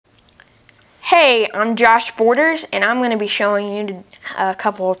Hey, I'm Josh Borders, and I'm going to be showing you a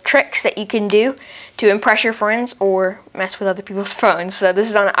couple of tricks that you can do to impress your friends or mess with other people's phones. So this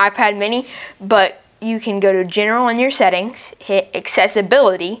is on an iPad mini, but you can go to General in your settings, hit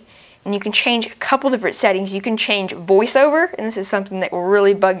Accessibility, and you can change a couple different settings. You can change VoiceOver, and this is something that will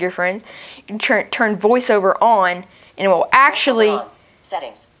really bug your friends. You can turn VoiceOver on, and it will actually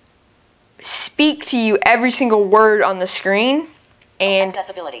speak to you every single word on the screen. And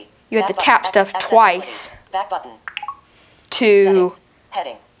Accessibility. You have to tap stuff twice to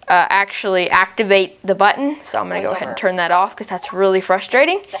actually activate the button. So I'm going to go ahead and turn that off because that's really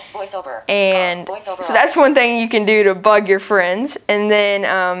frustrating. And so that's one thing you can do to bug your friends. And then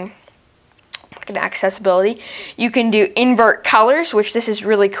look at accessibility. You can do Invert Colors, which this is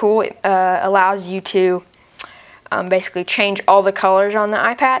really cool. It allows you to basically change all the colors on the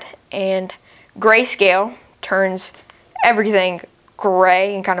iPad. And grayscale turns everything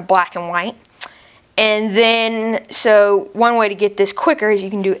gray and kind of black and white. And then, so one way to get this quicker is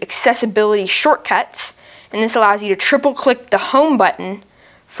you can do accessibility shortcuts, and this allows you to triple click the home button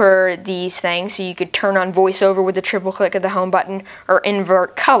for these things. So you could turn on VoiceOver with the triple click of the home button, or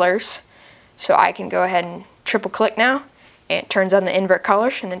invert colors. So I can go ahead and triple click now, and it turns on the invert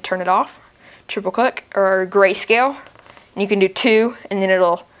colors, and then turn it off. Triple click, or grayscale, and you can do two, and then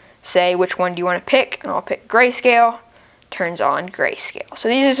it'll say which one do you want to pick, and I'll pick grayscale. Turns on grayscale. So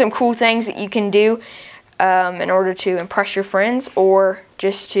these are some cool things that you can do in order to impress your friends or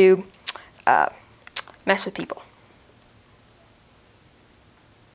just to mess with people.